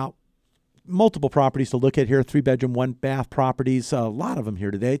 Now, multiple properties to look at here, 3-bedroom, 1-bath properties, a lot of them here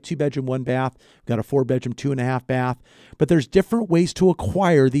today, 2-bedroom, 1-bath, we've got a 4-bedroom, 2.5-bath, but there's different ways to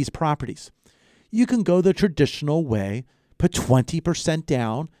acquire these properties. You can go the traditional way, put 20%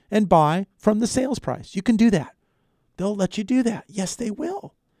 down and buy from the sales price. You can do that. They'll let you do that. Yes, they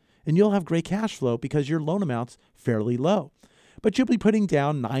will. And you'll have great cash flow because your loan amount's fairly low. But you'll be putting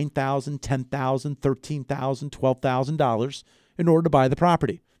down $9,000, $10,000, $13,000, $12,000 in order to buy the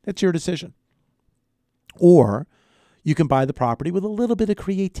property. That's your decision. Or you can buy the property with a little bit of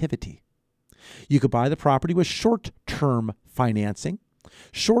creativity. You could buy the property with short-term financing.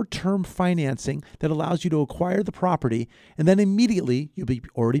 Short-term financing that allows you to acquire the property and then immediately, you'll be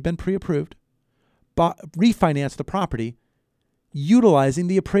already been pre-approved, but refinance the property utilizing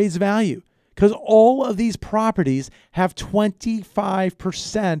the appraised value. Because all of these properties have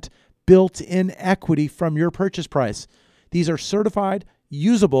 25% built-in equity from your purchase price. These are certified,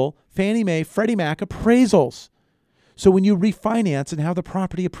 usable Fannie Mae, Freddie Mac appraisals. So when you refinance and have the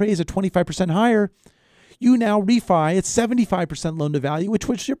property appraised at 25% higher, you now refi at 75% loan to value, which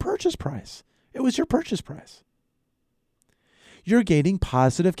was your purchase price. It was your purchase price. You're gaining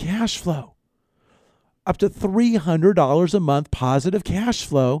positive cash flow. Up to $300 a month positive cash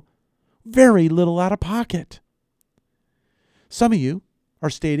flow, very little out of pocket. Some of you are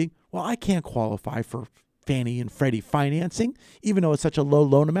stating, well, I can't qualify for Fannie and Freddie financing, even though it's such a low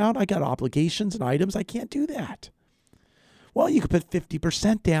loan amount. I got obligations and items. I can't do that. Well, you could put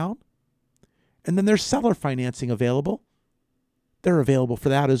 50% down, and then there's seller financing available. They're available for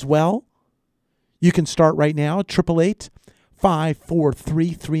that as well. You can start right now at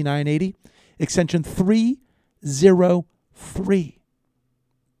 888-543-3980, extension 303.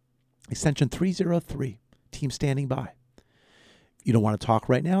 Extension 303. Team standing by. You don't want to talk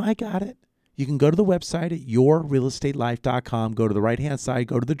right now? I got it. You can go to the website at yourrealestatelife.com, go to the right-hand side,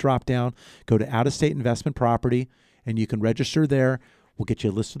 go to the drop-down, go to out-of-state investment property, and you can register there. We'll get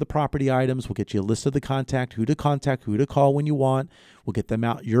you a list of the property items. We'll get you a list of the contact, who to call when you want. We'll get them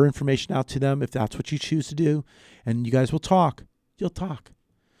out, your information out to them if that's what you choose to do. And you guys will talk. You'll talk.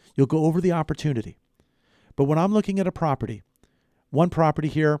 You'll go over the opportunity. But when I'm looking at a property, one property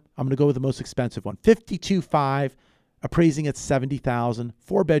here, I'm going to go with the most expensive one, 52.5, appraising at $70,000,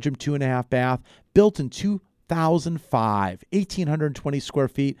 4-bedroom, 2.5-bath, built in 2005, 1,820 square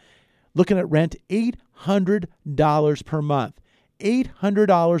feet, looking at rent $800 per month.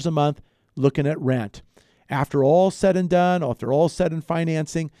 $800 a month looking at rent. After all said and done, after all said in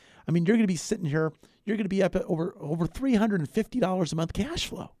financing, I mean, you're going to be sitting here, you're going to be up at over $350 a month cash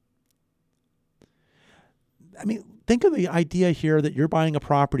flow. I mean, think of the idea here that you're buying a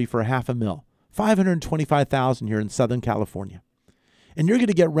property for $500,000, $525,000 here in Southern California, and you're going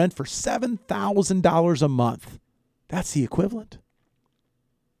to get rent for $7,000 a month. That's the equivalent.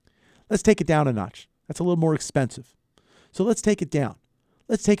 Let's take it down a notch. That's a little more expensive. So let's take it down.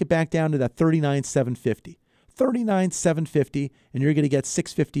 Let's take it back down to that $39,750. $39,750, and you're going to get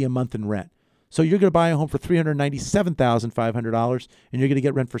 $650 a month in rent. So you're going to buy a home for $397,500, and you're going to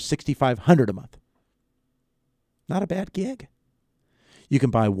get rent for $6,500 a month. Not a bad gig. You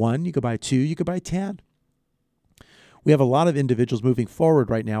can buy one, you can buy two, you can buy 10. We have a lot of individuals moving forward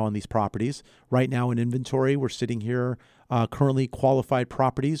right now on these properties. Right now in inventory, we're sitting here currently qualified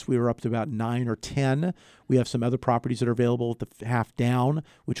properties. We were up to about 9 or 10. We have some other properties that are available with the half down,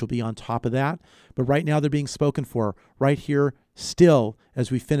 which will be on top of that. But right now they're being spoken for right here still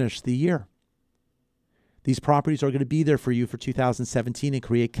as we finish the year. These properties are going to be there for you for 2017 and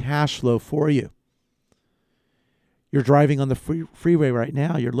create cash flow for you. You're driving on the freeway right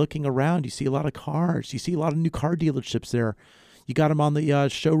now. You're looking around. You see a lot of cars. You see a lot of new car dealerships there. You got them on the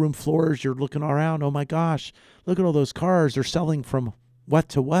showroom floors. You're looking around. Oh, my gosh. Look at all those cars. They're selling from what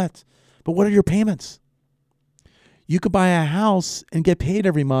to what. But what are your payments? You could buy a house and get paid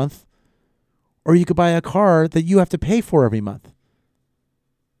every month, or you could buy a car that you have to pay for every month.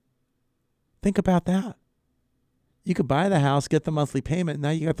 Think about that. You could buy the house, get the monthly payment. Now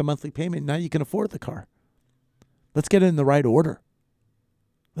you got the monthly payment. Now you can afford the car. Let's get it in the right order.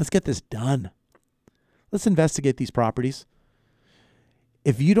 Let's get this done. Let's investigate these properties.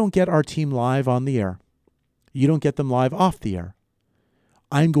 If you don't get our team live on the air, you don't get them live off the air,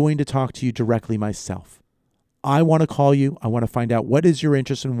 I'm going to talk to you directly myself. I want to call you. I want to find out what is your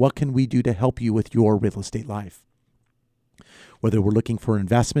interest and what can we do to help you with your real estate life. Whether we're looking for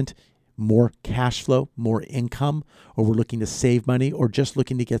investment, more cash flow, more income, or we're looking to save money, or just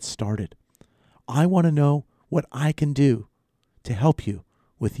looking to get started. I want to know what I can do to help you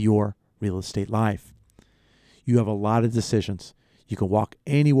with your real estate life. You have a lot of decisions. You can walk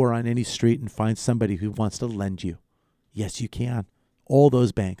anywhere on any street and find somebody who wants to lend you. Yes, you can. All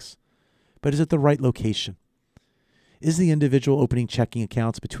those banks. But is it the right location? Is the individual opening checking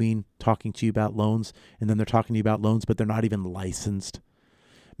accounts between talking to you about loans and then they're talking to you about loans, but they're not even licensed?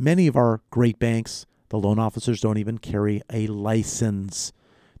 Many of our great banks, the loan officers don't even carry a license.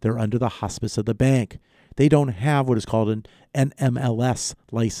 They're under the hospice of the bank. They don't have what is called an MLS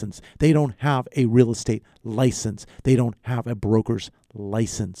license. They don't have a real estate license. They don't have a broker's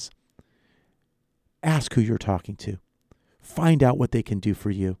license. Ask who you're talking to. Find out what they can do for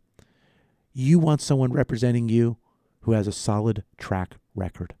you. You want someone representing you who has a solid track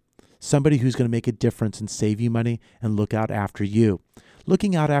record. Somebody who's going to make a difference and save you money and look out after you.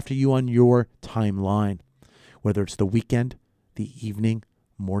 Looking out after you on your timeline. Whether it's the weekend, the evening,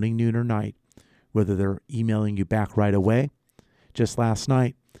 morning, noon, or night. Whether they're emailing you back right away. Just last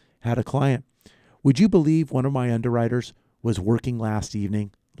night, had a client. Would you believe one of my underwriters was working last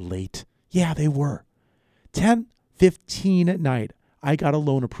evening late? Yeah, they were. 10:15 at night, I got a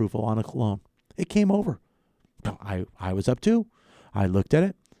loan approval on a loan. It came over. I was up too. I looked at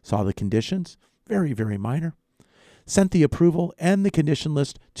it, saw the conditions, very, very minor. Sent the approval and the condition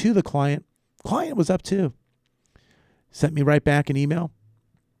list to the client. Client was up too. Sent me right back an email.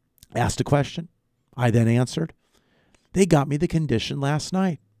 Asked a question. I then answered. They got me the condition last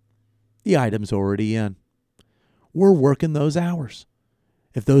night. The item's already in. We're working those hours.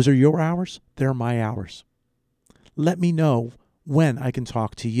 If those are your hours, they're my hours. Let me know when I can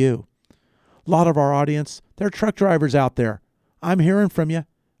talk to you. A lot of our audience, they're truck drivers out there. I'm hearing from you.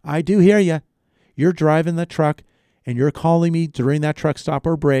 I do hear you. You're driving the truck and you're calling me during that truck stop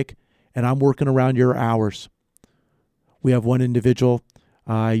or break, and I'm working around your hours. We have one individual.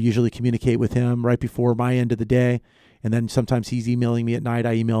 I usually communicate with him right before my end of the day. And then sometimes he's emailing me at night.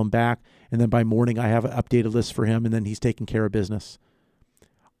 I email him back. And then by morning, I have an updated list for him. And then he's taking care of business.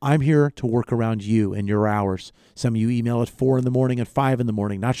 I'm here to work around you and your hours. Some of you email at 4 in the morning and 5 in the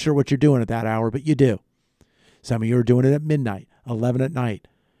morning. Not sure what you're doing at that hour, but you do. Some of you are doing it at midnight, 11 at night.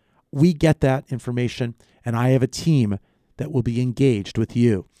 We get that information. And I have a team that will be engaged with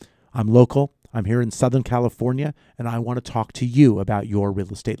you. I'm local. I'm here in Southern California, and I want to talk to you about your real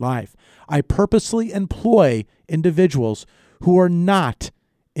estate life. I purposely employ individuals who are not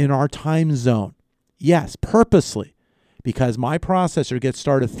in our time zone. Yes, purposely, because my processor gets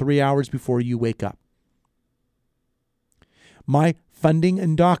started 3 hours before you wake up. My funding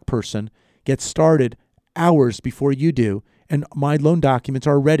and doc person gets started hours before you do, and my loan documents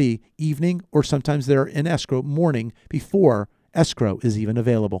are ready evening, or sometimes they're in escrow morning before escrow is even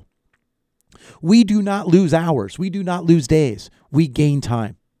available. We do not lose hours. We do not lose days. We gain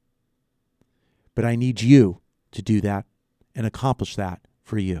time. But I need you to do that and accomplish that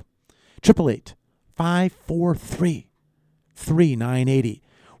for you. 888-543-3980.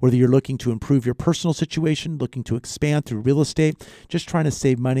 Whether you're looking to improve your personal situation, looking to expand through real estate, just trying to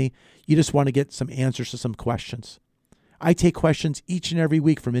save money, you just want to get some answers to some questions. I take questions each and every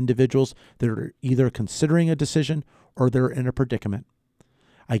week from individuals that are either considering a decision or they're in a predicament.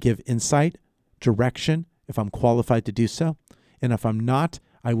 I give insight, direction, if I'm qualified to do so. And if I'm not,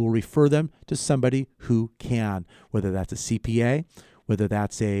 I will refer them to somebody who can, whether that's a CPA, whether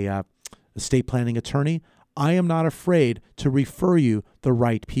that's a estate planning attorney. I am not afraid to refer you the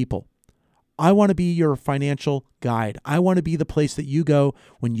right people. I want to be your financial guide. I want to be the place that you go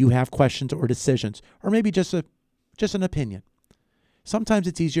when you have questions or decisions, or maybe just an opinion. Sometimes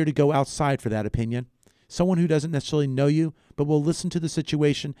it's easier to go outside for that opinion. Someone who doesn't necessarily know you, but will listen to the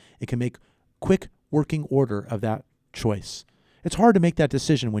situation and can make quick working order of that choice. It's hard to make that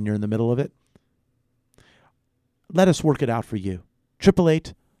decision when you're in the middle of it. Let us work it out for you.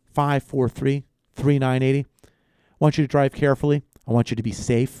 888-543-3980. I want you to drive carefully. I want you to be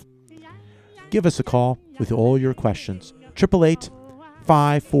safe. Give us a call with all your questions.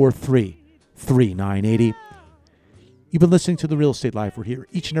 888-543-3980. You've been listening to The Real Estate Life. We're here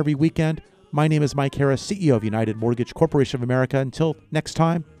each and every weekend. My name is Mike Harris, CEO of United Mortgage Corporation of America. Until next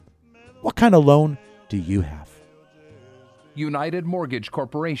time, what kind of loan do you have? United Mortgage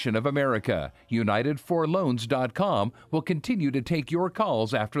Corporation of America, UnitedForLoans.com will continue to take your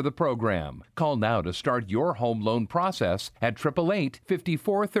calls after the program. Call now to start your home loan process at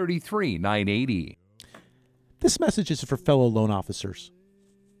 888-543-3980. This message is for fellow loan officers.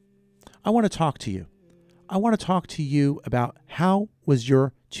 I want to talk to you. I want to talk to you about how was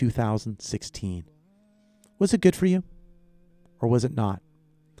your 2016? Was it good for you or was it not?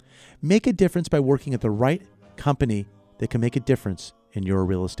 Make a difference by working at the right company that can make a difference in your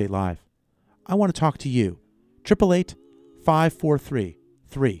real estate life. I want to talk to you.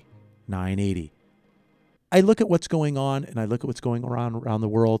 888-543-3980. I look at what's going on and I look at what's going around the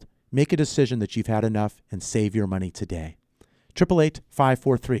world. Make a decision that you've had enough and save your money today.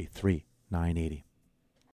 888-543-3980.